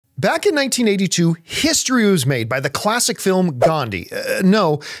Back in 1982, history was made by the classic film Gandhi.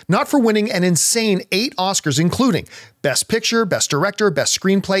 No, not for winning an insane 8 Oscars, including Best Picture, Best Director, Best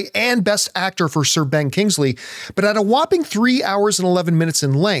Screenplay, and Best Actor for Sir Ben Kingsley, but at a whopping 3 hours and 11 minutes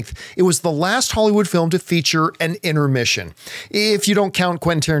in length, it was the last Hollywood film to feature an intermission, if you don't count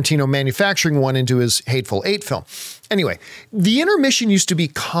Quentin Tarantino manufacturing one into his Hateful Eight film. Anyway, the intermission used to be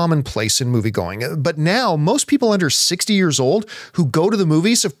commonplace in moviegoing, but now most people under 60 years old who go to the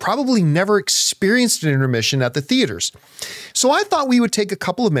movies have probably never experienced an intermission at the theaters. So I thought we would take a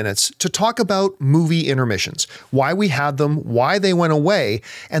couple of minutes to talk about movie intermissions, why we had them, why they went away,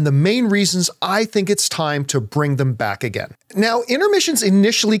 and the main reasons I think it's time to bring them back again. Now, intermissions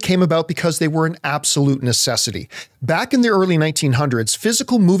initially came about because they were an absolute necessity. Back in the early 1900s,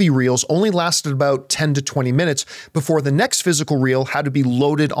 physical movie reels only lasted about 10 to 20 minutes before the next physical reel had to be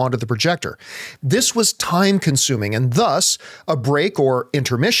loaded onto the projector. This was time-consuming, and thus, a break or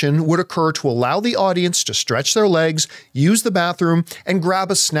intermission would occur to allow the audience to stretch their legs, use the bathroom, and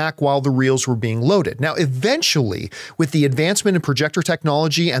grab a snack while the reels were being loaded. Now, eventually, with the advancement in projector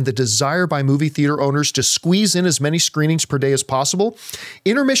technology and the desire by movie theater owners to squeeze in as many screenings per day as possible,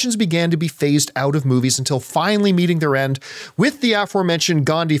 intermissions began to be phased out of movies until finally meeting their end with the aforementioned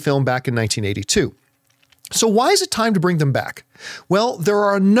Gandhi film back in 1982. So why is it time to bring them back? Well, there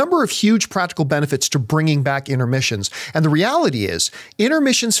are a number of huge practical benefits to bringing back intermissions, and the reality is,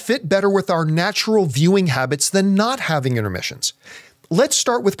 intermissions fit better with our natural viewing habits than not having intermissions. Let's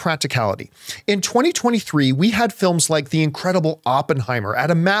start with practicality. In 2023, we had films like the incredible Oppenheimer at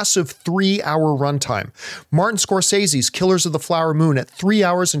a massive 3-hour runtime, Martin Scorsese's Killers of the Flower Moon at 3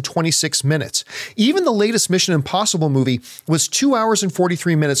 hours and 26 minutes. Even the latest Mission Impossible movie was 2 hours and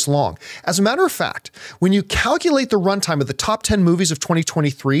 43 minutes long. As a matter of fact, when you calculate the runtime of the top 10 movies of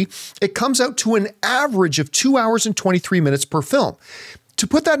 2023, it comes out to an average of 2 hours and 23 minutes per film. To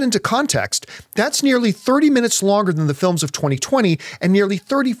put that into context, that's nearly 30 minutes longer than the films of 2020 and nearly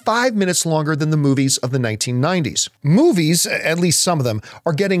 35 minutes longer than the movies of the 1990s. Movies, at least some of them,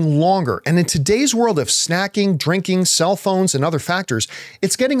 are getting longer, and in today's world of snacking, drinking, cell phones, and other factors,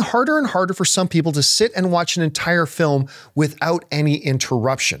 it's getting harder and harder for some people to sit and watch an entire film without any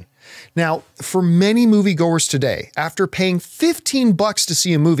interruption. Now, for many moviegoers today, after paying $15 to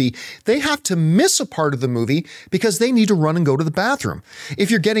see a movie, they have to miss a part of the movie because they need to run and go to the bathroom. If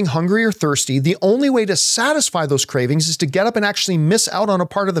you're getting hungry or thirsty, the only way to satisfy those cravings is to get up and actually miss out on a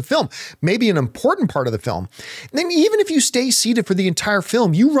part of the film, maybe an important part of the film. And then even if you stay seated for the entire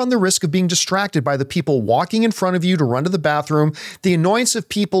film, you run the risk of being distracted by the people walking in front of you to run to the bathroom, the annoyance of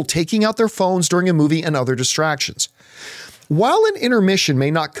people taking out their phones during a movie, and other distractions. While an intermission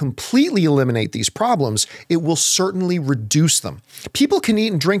may not completely eliminate these problems, it will certainly reduce them. People can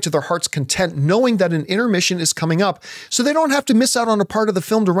eat and drink to their heart's content knowing that an intermission is coming up, so they don't have to miss out on a part of the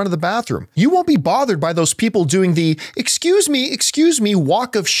film to run to the bathroom. You won't be bothered by those people doing the excuse me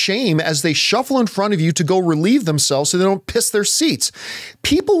walk of shame as they shuffle in front of you to go relieve themselves so they don't piss their seats.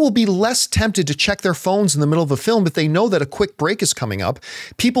 People will be less tempted to check their phones in the middle of a film if they know that a quick break is coming up.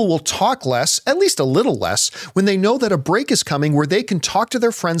 People will talk less, at least a little less, when they know that a break is coming where they can talk to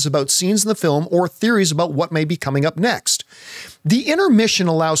their friends about scenes in the film or theories about what may be coming up next. The intermission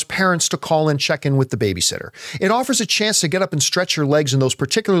allows parents to call and check in with the babysitter. It offers a chance to get up and stretch your legs in those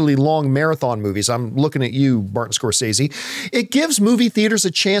particularly long marathon movies. I'm looking at you, Martin Scorsese. It gives movie theaters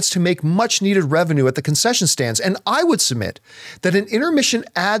a chance to make much needed revenue at the concession stands, and I would submit that an intermission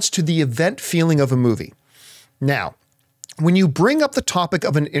adds to the event feeling of a movie. Now, when you bring up the topic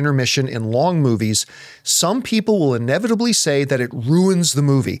of an intermission in long movies, some people will inevitably say that it ruins the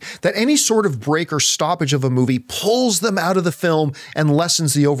movie, that any sort of break or stoppage of a movie pulls them out of the film and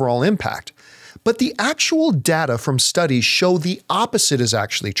lessens the overall impact. But the actual data from studies show the opposite is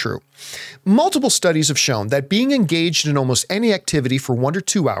actually true. Multiple studies have shown that being engaged in almost any activity for 1 to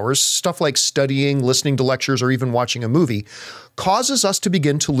 2 hours, stuff like studying, listening to lectures, or even watching a movie, causes us to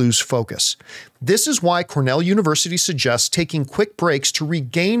begin to lose focus. This is why Cornell University suggests taking quick breaks to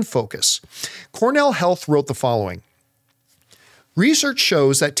regain focus. Cornell Health wrote the following: research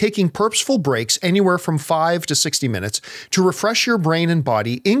shows that taking purposeful breaks anywhere from 5 to 60 minutes to refresh your brain and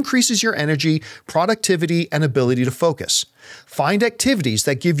body increases your energy, productivity, and ability to focus. Find activities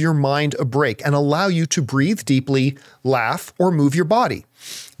that give your mind a break and allow you to breathe deeply, laugh, or move your body.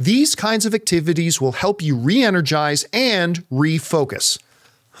 These kinds of activities will help you re-energize and refocus.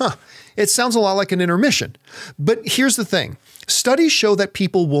 It sounds a lot like an intermission. But here's the thing. Studies show that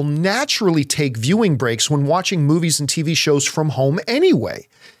people will naturally take viewing breaks when watching movies and TV shows from home anyway.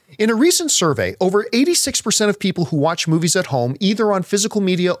 In a recent survey, over 86% of people who watch movies at home, either on physical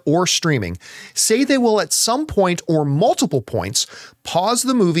media or streaming, say they will at some point or multiple points pause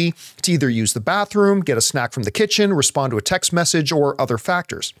the movie to either use the bathroom, get a snack from the kitchen, respond to a text message, or other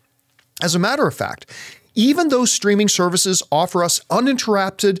factors. As a matter of fact, even though streaming services offer us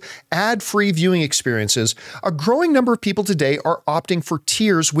uninterrupted, ad-free viewing experiences, a growing number of people today are opting for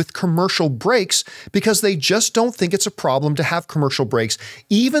tiers with commercial breaks because they just don't think it's a problem to have commercial breaks,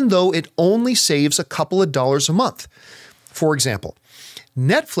 even though it only saves a couple of dollars a month. For example,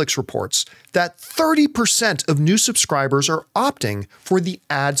 Netflix reports that 30% of new subscribers are opting for the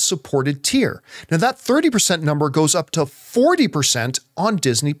ad-supported tier. Now that 30% number goes up to 40% on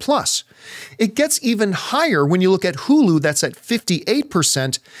Disney+. It gets even higher when you look at Hulu, that's at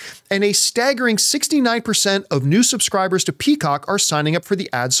 58%, and a staggering 69% of new subscribers to Peacock are signing up for the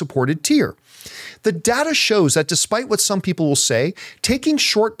ad-supported tier. The data shows that despite what some people will say, taking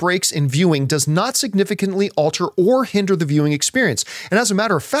short breaks in viewing does not significantly alter or hinder the viewing experience. And as a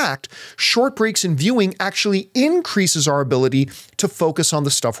matter of fact, short breaks in viewing actually increases our ability to focus on the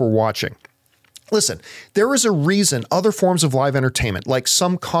stuff we're watching. Listen, there is a reason other forms of live entertainment, like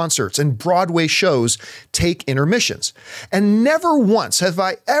some concerts and Broadway shows, take intermissions. And never once have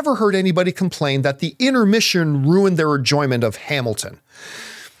I ever heard anybody complain that the intermission ruined their enjoyment of Hamilton.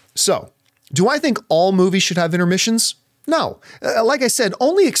 So, do I think all movies should have intermissions? No. Like I said,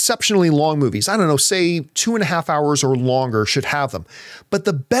 only exceptionally long movies, I don't know, say 2.5 hours or longer, should have them. But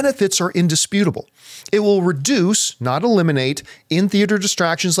the benefits are indisputable. It will reduce, not eliminate, in-theater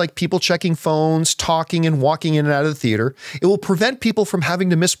distractions like people checking phones, talking, and walking in and out of the theater. It will prevent people from having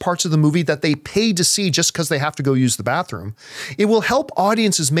to miss parts of the movie that they paid to see just because they have to go use the bathroom. It will help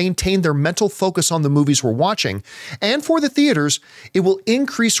audiences maintain their mental focus on the movies we're watching. And for the theaters, it will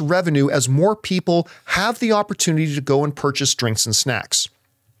increase revenue as more people have the opportunity to go and purchase drinks and snacks.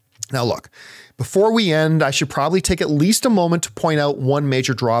 Now look, before we end, I should probably take at least a moment to point out one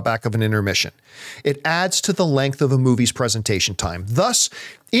major drawback of an intermission. It adds to the length of a movie's presentation time, thus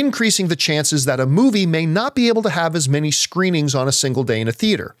increasing the chances that a movie may not be able to have as many screenings on a single day in a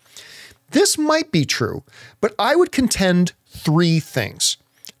theater. This might be true, but I would contend 3 things.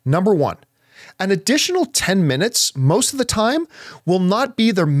 Number 1, an additional 10 minutes, most of the time, will not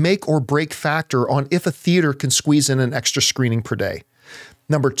be the make or break factor on if a theater can squeeze in an extra screening per day.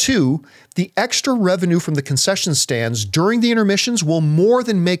 Number 2, the extra revenue from the concession stands during the intermissions will more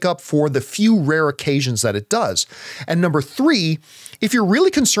than make up for the few rare occasions that it does. And number 3, if you're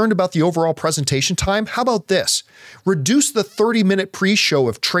really concerned about the overall presentation time, how about this? Reduce the 30-minute pre-show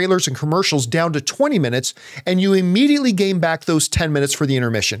of trailers and commercials down to 20 minutes, and you immediately gain back those 10 minutes for the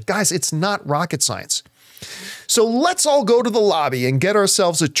intermission. Guys, it's not rocket science. So let's all go to the lobby and get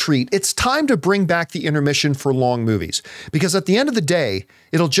ourselves a treat. It's time to bring back the intermission for long movies, because at the end of the day,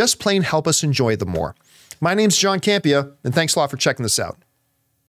 it'll just plain help us enjoy them more. My name's John Campea, and thanks a lot for checking this out.